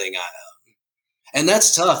iconic thing I own. And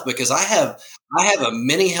that's tough because I have a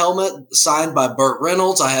mini helmet signed by Burt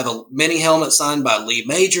Reynolds. I have a mini helmet signed by Lee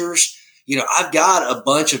Majors. I've got a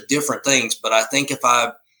bunch of different things, but I think if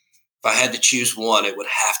I had to choose one, it would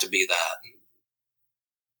have to be that.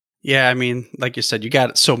 Yeah, I mean, like you said, you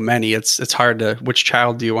got so many. It's hard to, which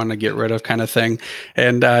child do you want to get rid of, kind of thing.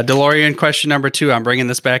 And DeLorean question number 2, I'm bringing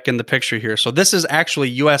this back in the picture here. So this is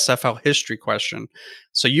actually USFL history question.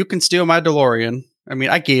 So you can steal my DeLorean. I mean,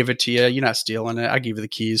 I gave it to you. You're not stealing it. I gave you the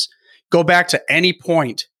keys. Go back to any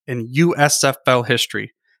point in USFL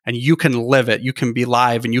history, and you can live it. You can be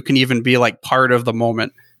live, and you can even be like part of the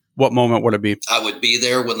moment. What moment would it be? I would be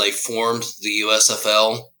there when they formed the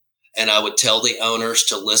USFL, and I would tell the owners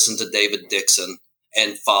to listen to David Dixon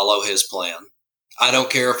and follow his plan. I don't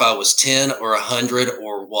care if I was 10 or 100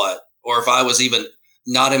 or what, or if I was even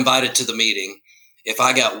not invited to the meeting. If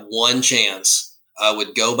I got one chance, I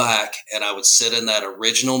would go back and I would sit in that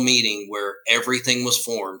original meeting where everything was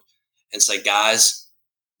formed and say, guys,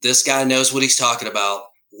 this guy knows what he's talking about.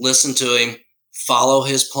 Listen to him, follow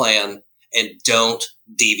his plan, and don't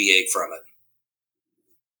deviate from it.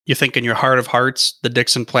 You think in your heart of hearts, the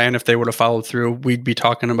Dixon plan, if they would have followed through, we'd be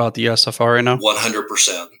talking about the USFL right now?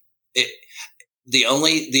 100%. The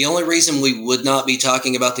only reason we would not be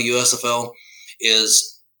talking about the USFL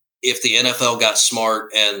is if the NFL got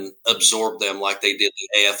smart and absorbed them like they did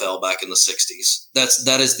the AFL back in the 60s.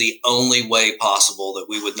 That is the only way possible that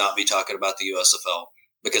we would not be talking about the USFL,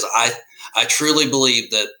 because I truly believe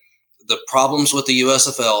that the problems with the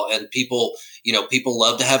USFL, and people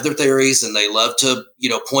love to have their theories and they love to,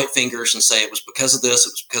 point fingers and say it was because of this, it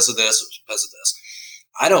was because of this, it was because of this.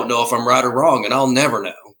 I don't know if I'm right or wrong, and I'll never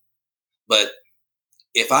know. But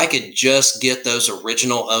if I could just get those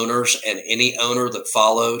original owners and any owner that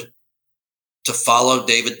followed to follow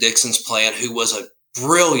David Dixon's plan, who was a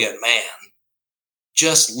brilliant man,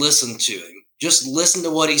 just listen to him. Just listen to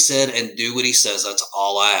what he said and do what he says. That's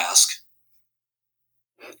all I ask.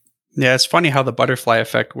 Yeah, it's funny how the butterfly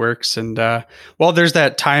effect works. And, there's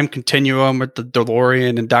that time continuum with the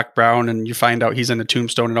DeLorean and Doc Brown, and you find out he's in a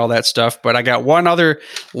tombstone and all that stuff. But I got one other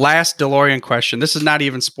last DeLorean question. This is not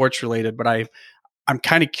even sports related, but I'm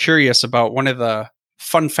kind of curious about one of the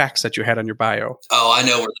fun facts that you had on your bio. Oh, I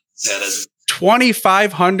know where that's headed.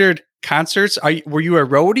 2,500 concerts. Were you a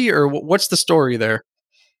roadie, or what's the story there?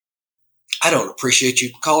 I don't appreciate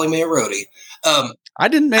you calling me a roadie. I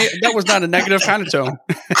didn't that was not a negative connotation.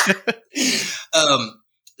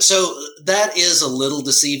 So that is a little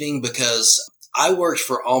deceiving, because I worked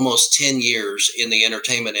for almost 10 years in the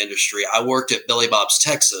entertainment industry. I worked at Billy Bob's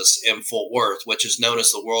Texas in Fort Worth, which is known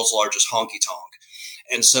as the world's largest honky tonk.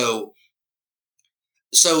 And so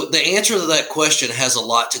the answer to that question has a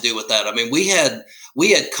lot to do with that. I mean, we had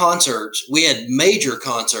concerts, we had major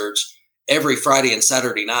concerts every Friday and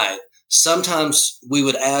Saturday night. Sometimes we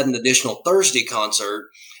would add an additional Thursday concert,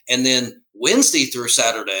 and then Wednesday through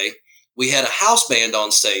Saturday, we had a house band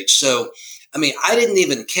on stage. So, I mean, I didn't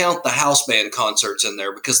even count the house band concerts in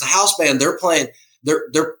there, because the house band, they're playing,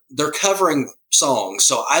 they're covering songs.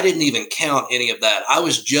 So I didn't even count any of that. I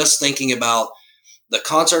was just thinking about the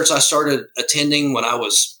concerts I started attending when I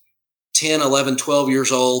was 10, 11, 12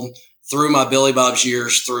 years old, through my Billy Bob's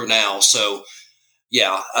years through now. So,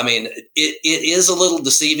 yeah, I mean, it is a little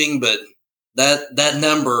deceiving, but that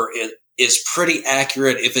number is pretty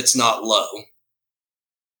accurate if it's not low.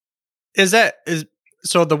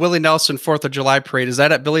 So the Willie Nelson 4th of July parade, is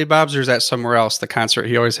that at Billy Bob's, or is that somewhere else, the concert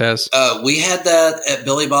he always has? We had that at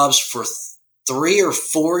Billy Bob's for 3 or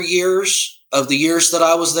 4 years of the years that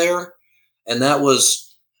I was there. And that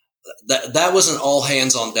was an all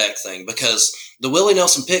hands on deck thing, because the Willie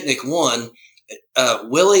Nelson picnic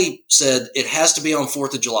Willie said it has to be on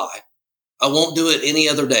 4th of July. I won't do it any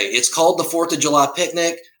other day. It's called the 4th of July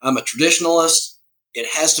picnic. I'm a traditionalist. It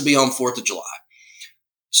has to be on 4th of July.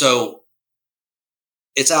 So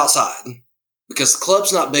it's outside, because the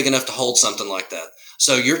club's not big enough to hold something like that.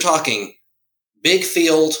 So you're talking big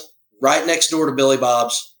field right next door to Billy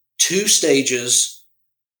Bob's, 2 stages,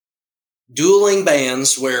 dueling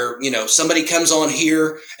bands where, somebody comes on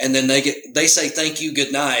here and then they say thank you,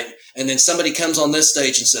 good night. And then somebody comes on this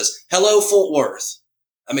stage and says, hello, Fort Worth.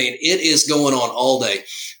 I mean, it is going on all day.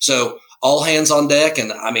 So all hands on deck.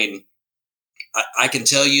 And I mean, I can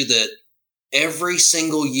tell you that every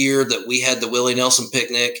single year that we had the Willie Nelson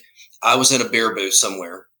picnic, I was in a beer booth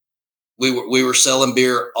somewhere. We were selling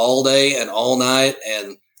beer all day and all night.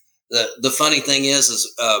 And the funny thing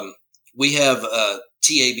is we have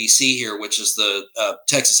TABC here, which is the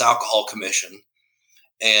Texas Alcohol Commission.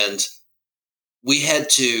 And we had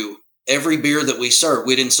to, every beer that we served,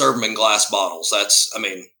 we didn't serve them in glass bottles.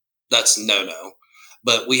 That's no.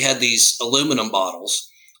 But we had these aluminum bottles.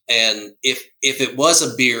 And if it was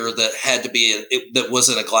a beer that had to be, that was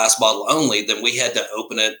in a glass bottle only, then we had to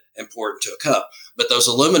open it and pour it into a cup. But those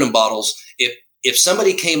aluminum bottles, if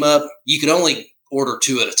somebody came up, you could only order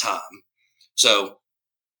 2 at a time. So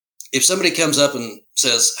if somebody comes up and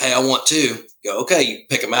says, hey, I want 2, go, okay, you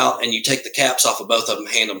pick them out and you take the caps off of both of them,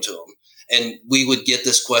 hand them to them. And we would get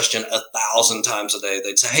this question 1,000 times a day.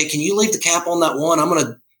 They'd say, hey, can you leave the cap on that one? I'm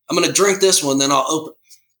going to drink this one, then I'll open.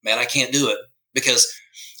 Man, I can't do it because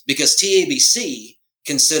TABC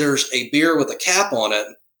considers a beer with a cap on it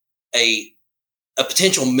a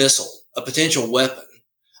potential missile, a potential weapon.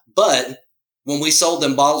 But when we sold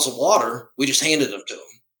them bottles of water, we just handed them to them.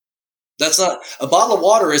 That's not, a bottle of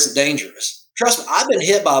water isn't dangerous. Trust me, I've been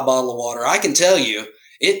hit by a bottle of water. I can tell you,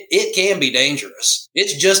 it can be dangerous.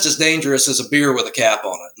 It's just as dangerous as a beer with a cap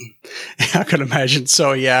on it. I could imagine.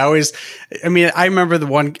 So yeah, I remember the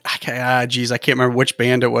one, I can't remember which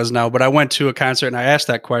band it was now, but I went to a concert and I asked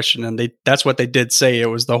that question and that's what they did say.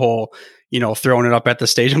 It was the whole, throwing it up at the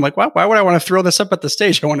stage. I'm like, why would I want to throw this up at the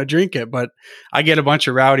stage? I want to drink it, but I get a bunch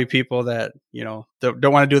of rowdy people that,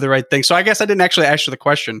 don't want to do the right thing. So I guess I didn't actually ask you the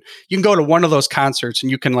question. You can go to one of those concerts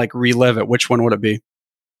and you can like relive it. Which one would it be?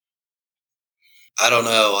 I don't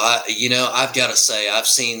know. I've got to say, I've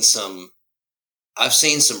seen some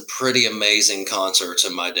pretty amazing concerts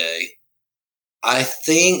in my day. I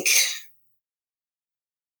think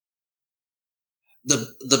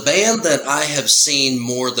the band that I have seen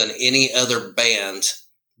more than any other band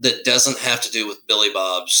that doesn't have to do with Billy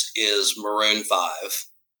Bob's is Maroon 5.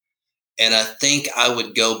 And I think I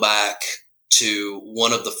would go back to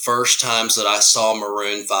one of the first times that I saw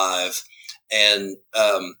Maroon 5, and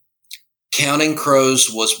Counting Crows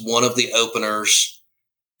was one of the openers,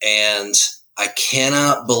 and I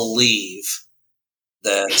cannot believe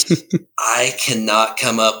that I cannot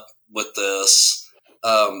come up with this.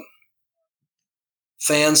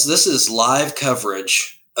 Fans, this is live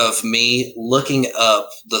coverage of me looking up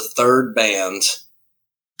the third band.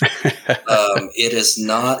 It is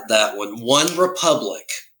not that one. One Republic.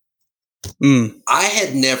 I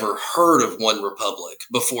had never heard of One Republic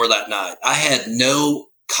before that night. I had no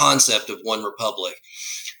concept of One Republic.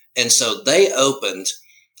 And so they opened,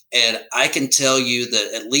 and I can tell you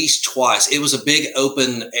that at least twice, it was a big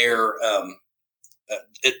open air.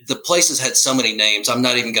 The places had so many names. I'm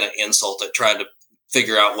not even going to insult it, trying to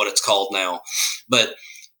figure out what it's called now. But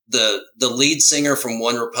the lead singer from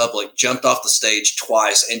One Republic jumped off the stage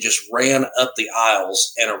twice and just ran up the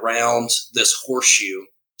aisles and around this horseshoe,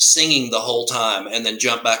 singing the whole time, and then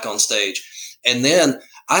jumped back on stage. And then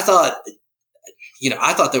I thought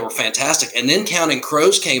they were fantastic. And then Counting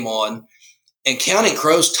Crows came on, and Counting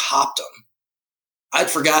Crows topped them. I'd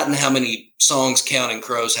forgotten how many songs Counting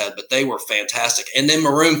Crows had, but they were fantastic. And then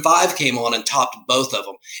Maroon 5 came on and topped both of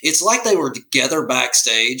them. It's like they were together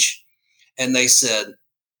backstage, and they said,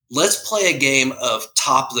 let's play a game of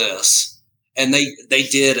top this. And they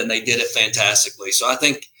did, and they did it fantastically. So I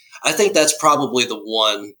think that's probably the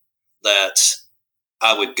one that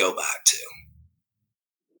I would go back to.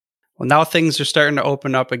 Well, now things are starting to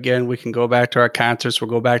open up again. We can go back to our concerts. We'll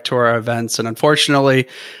go back to our events. And unfortunately,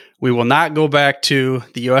 we will not go back to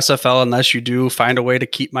the USFL unless you do find a way to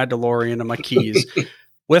keep my DeLorean and my keys.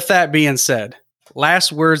 With that being said,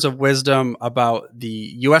 last words of wisdom about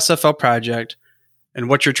the USFL project and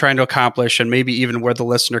what you're trying to accomplish, and maybe even where the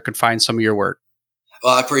listener can find some of your work.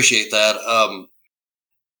 Well, I appreciate that.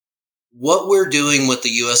 What we're doing with the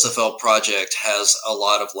USFL project has a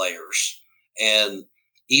lot of layers. And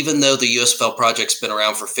even though the USFL project's been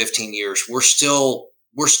around for 15 years, we're still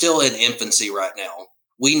in infancy right now.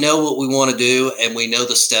 We know what we want to do, and we know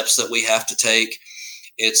the steps that we have to take.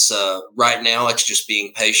 It's right now, it's just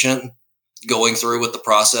being patient, going through with the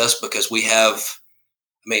process, because we've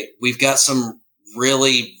got some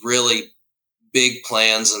really, really big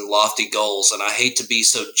plans and lofty goals. And I hate to be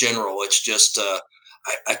so general. It's just,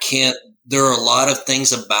 I can't, there are a lot of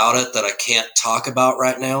things about it that I can't talk about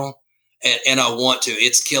right now. And I want to.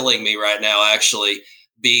 It's killing me right now, actually,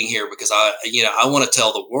 being here, because I want to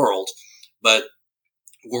tell the world. But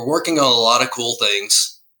we're working on a lot of cool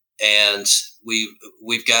things, and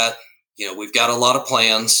we've got a lot of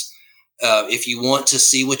plans. If you want to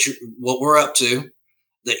see what we're up to,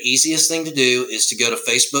 the easiest thing to do is to go to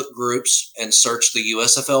Facebook groups and search the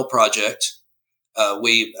USFL project.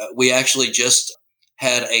 We actually just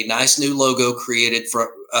had a nice new logo created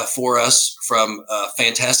for us from a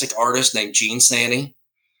fantastic artist named Gene Sani.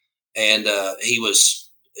 And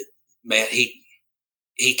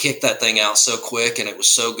he kicked that thing out so quick, and it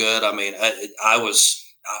was so good. I mean, I was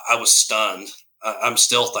stunned. I'm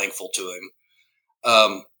still thankful to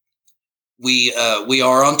him. We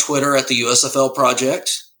are on Twitter at the USFL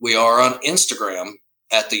Project. We are on Instagram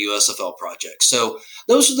at the USFL Project. So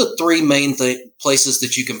those are the three main places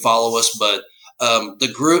that you can follow us. But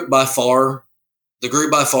the group by far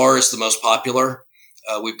is the most popular.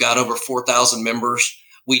 We've got over 4,000 members.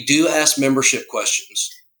 We do ask membership questions,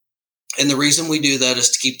 and the reason we do that is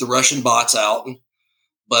to keep the Russian bots out.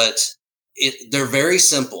 But they're very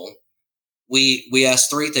simple. We ask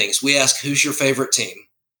three things. We ask, who's your favorite team?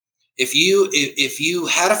 If you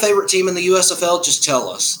had a favorite team in the USFL, just tell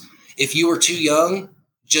us. If you were too young,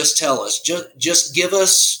 just tell us. Just give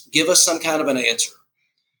us some kind of an answer.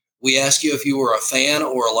 We ask you if you were a fan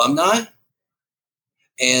or alumni,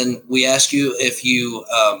 and we ask you if you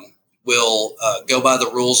will go by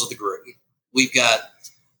the rules of the group. We've got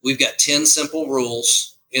 10 simple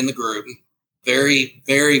rules in the group. Very,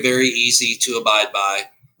 very, very easy to abide by.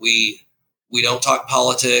 We don't talk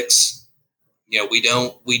politics. We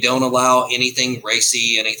don't allow anything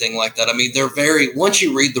racy, anything like that. I mean, once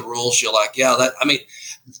you read the rules, you're like,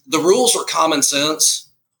 the rules are common sense,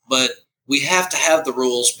 but we have to have the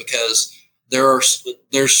rules because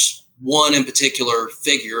there's one in particular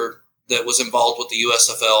figure that was involved with the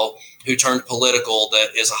USFL who turned political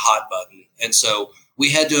that is a hot button. And so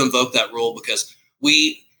we had to invoke that rule because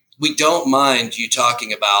we don't mind you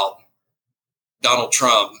talking about Donald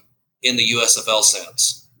Trump in the USFL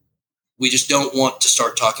sense. We just don't want to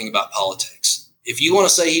start talking about politics. If you want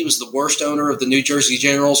to say he was the worst owner of the New Jersey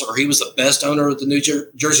Generals or he was the best owner of the New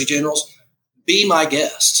Jersey Generals, be my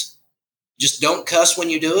guest. Just don't cuss when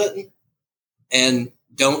you do it, and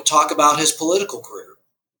don't talk about his political career.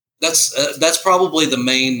 That's probably the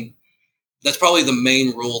main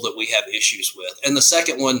rule that we have issues with. And the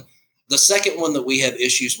second one that we have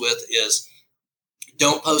issues with is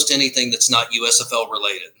don't post anything that's not USFL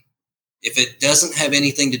related. If it doesn't have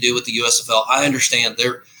anything to do with the USFL, I understand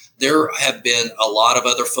there have been a lot of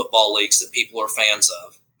other football leagues that people are fans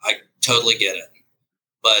of. I totally get it.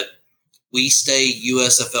 But we stay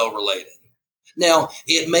USFL related. Now,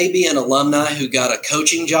 it may be an alumni who got a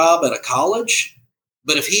coaching job at a college,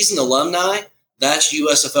 but if he's an alumni, that's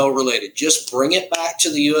USFL related. Just bring it back to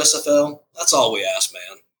the USFL. That's all we ask,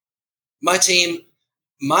 man. My team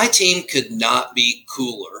could not be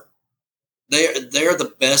cooler. They're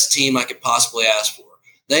the best team I could possibly ask for.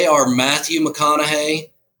 They are Matthew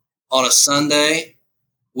McConaughey on a Sunday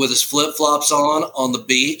with his flip-flops on the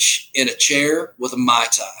beach in a chair with a Mai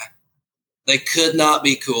Tai. They could not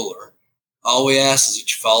be cooler. All we ask is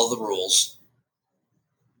that you follow the rules.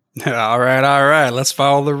 All right. Let's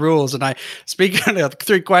follow the rules. And speaking of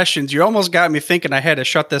 3 questions, you almost got me thinking I had to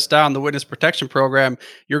shut this down, the witness protection program.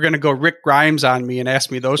 You're going to go Rick Grimes on me and ask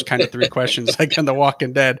me those kind of 3 questions like in The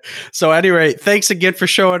Walking Dead. So anyway, thanks again for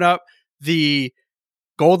showing up. The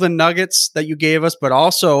golden nuggets that you gave us, but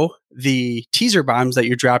also the teaser bombs that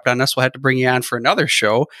you dropped on us. We'll have to bring you on for another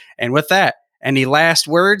show. And with that, any last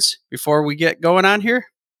words before we get going on here?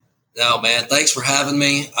 No, man. Thanks for having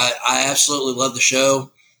me. I absolutely love the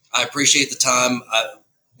show. I appreciate the time.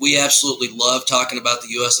 We absolutely love talking about the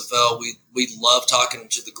USFL. We love talking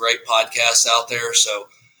to the great podcasts out there. So,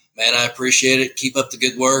 man, I appreciate it. Keep up the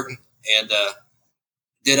good work. And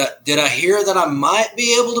did I hear that I might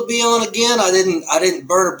be able to be on again? I didn't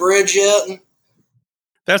burn a bridge yet.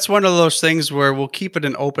 That's one of those things where we'll keep it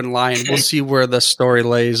an open line. We'll see where the story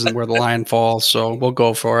lays and where the line falls. So we'll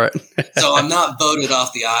go for it. So I'm not voted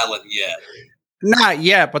off the island yet. Not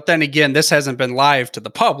yet, but then again, this hasn't been live to the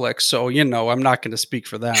public, so, I'm not going to speak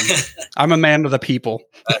for them. I'm a man of the people.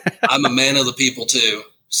 I'm a man of the people, too.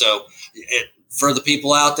 So for the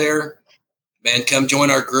people out there, man, come join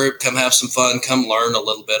our group, come have some fun, come learn a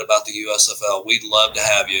little bit about the USFL. We'd love to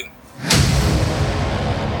have you.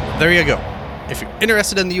 There you go. If you're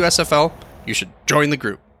interested in the USFL, you should join the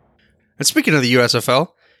group. And speaking of the USFL,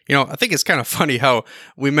 I think it's kind of funny how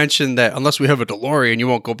we mentioned that unless we have a DeLorean, you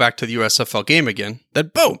won't go back to the USFL game again.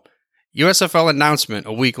 Then boom, USFL announcement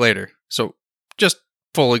a week later. So just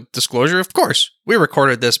full disclosure, of course, we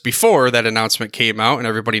recorded this before that announcement came out and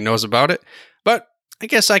everybody knows about it. But I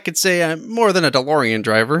guess I could say I'm more than a DeLorean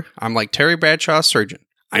driver. I'm like Terry Bradshaw's surgeon.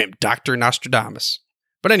 I am Dr. Nostradamus.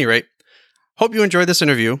 But at any rate, hope you enjoyed this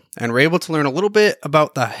interview and were able to learn a little bit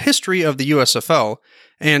about the history of the USFL.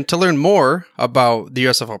 And to learn more about the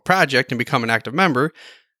USFL project and become an active member,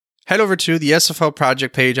 head over to the USFL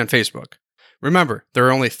project page on Facebook. Remember, there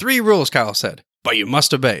are only 3 rules, Kyle said, but you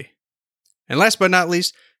must obey. And last but not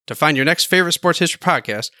least, to find your next favorite sports history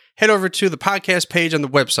podcast, head over to the podcast page on the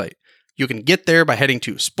website. You can get there by heading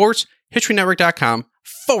to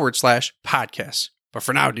sportshistorynetwork.com/podcasts. But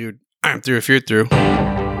for now, dude, I'm through if you're through.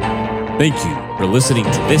 Thank you for listening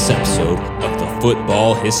to this episode of the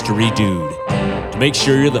Football History Dude. To make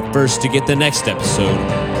sure you're the first to get the next episode,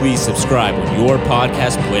 please subscribe on your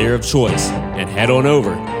podcast player of choice and head on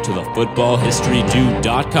over to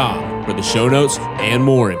thefootballhistorydude.com for the show notes and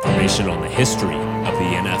more information on the history of the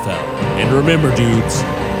NFL. And remember, dudes,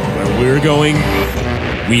 where we're going,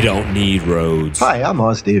 we don't need roads. Hi, I'm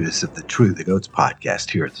Oz Davis of the True the Goats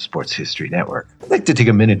podcast here at the Sports History Network. I'd like to take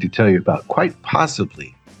a minute to tell you about quite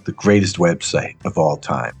possibly the greatest website of all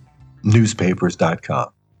time, newspapers.com.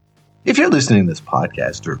 If you're listening to this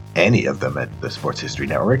podcast or any of them at the Sports History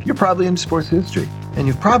Network, you're probably into sports history. And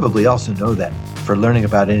you probably also know that for learning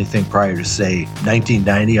about anything prior to, say,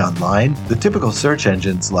 1990 online, the typical search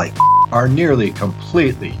engines like are nearly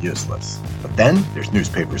completely useless. But then there's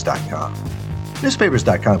newspapers.com.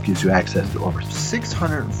 Newspapers.com gives you access to over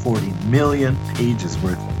 640 million pages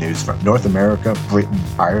worth of news from North America, Britain,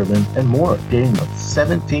 Ireland, and more, dating from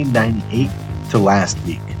 1798 to last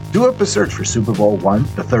week. Do up a search for Super Bowl I,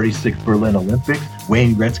 the 36th Berlin Olympics,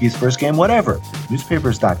 Wayne Gretzky's first game, whatever.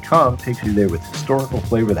 Newspapers.com takes you there with historical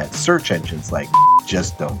flavor that search engines like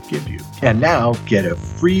just don't give you. And now, get a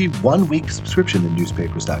free 1-week subscription to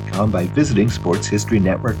Newspapers.com by visiting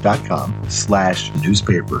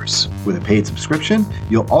sportshistorynetwork.com/newspapers. With a paid subscription,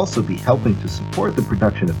 you'll also be helping to support the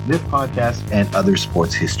production of this podcast and other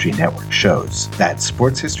Sports History Network shows. That's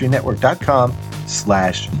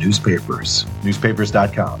sportshistorynetwork.com/newspapers.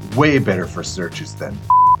 Newspapers.com. Way better for searches than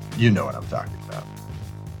you know what I'm talking about.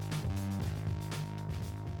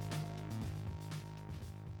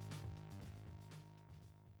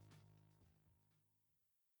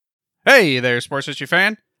 Hey there, sports history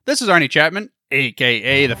fan. This is Arnie Chapman,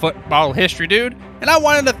 aka the Football History Dude, and I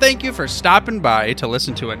wanted to thank you for stopping by to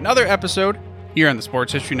listen to another episode here on the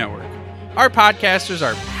Sports History Network. Our podcasters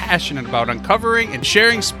are passionate about uncovering and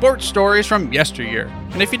sharing sports stories from yesteryear.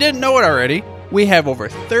 And if you didn't know it already, we have over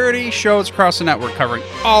 30 shows across the network covering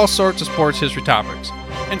all sorts of sports history topics.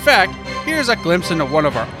 In fact, here's a glimpse into one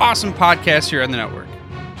of our awesome podcasts here on the network.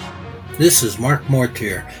 This is Mark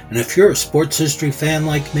Mortier, and if you're a sports history fan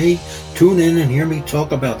like me, tune in and hear me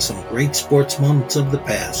talk about some great sports moments of the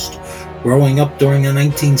past. Growing up during the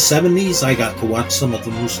 1970s, I got to watch some of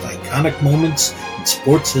the most iconic moments in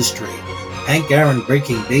sports history. Hank Aaron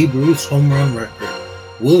breaking Babe Ruth's home run record.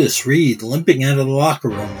 Willis Reed limping out of the locker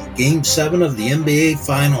room in Game 7 of the NBA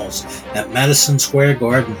Finals at Madison Square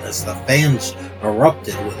Garden as the fans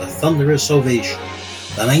erupted with a thunderous ovation.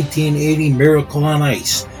 The 1980 Miracle on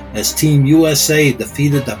Ice as Team USA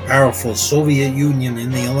defeated the powerful Soviet Union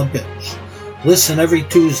in the Olympics. Listen every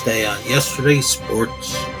Tuesday on Yesterday's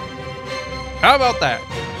Sports. How about that?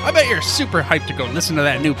 I bet you're super hyped to go listen to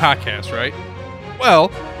that new podcast, right?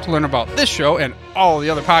 Well, to learn about this show and all the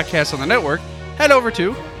other podcasts on the network, head over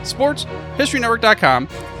to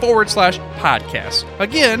sportshistorynetwork.com/podcast.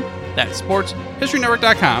 Again, that's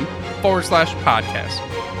sportshistorynetwork.com/podcast.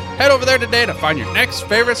 Head over there today to find your next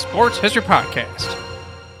favorite sports history podcast.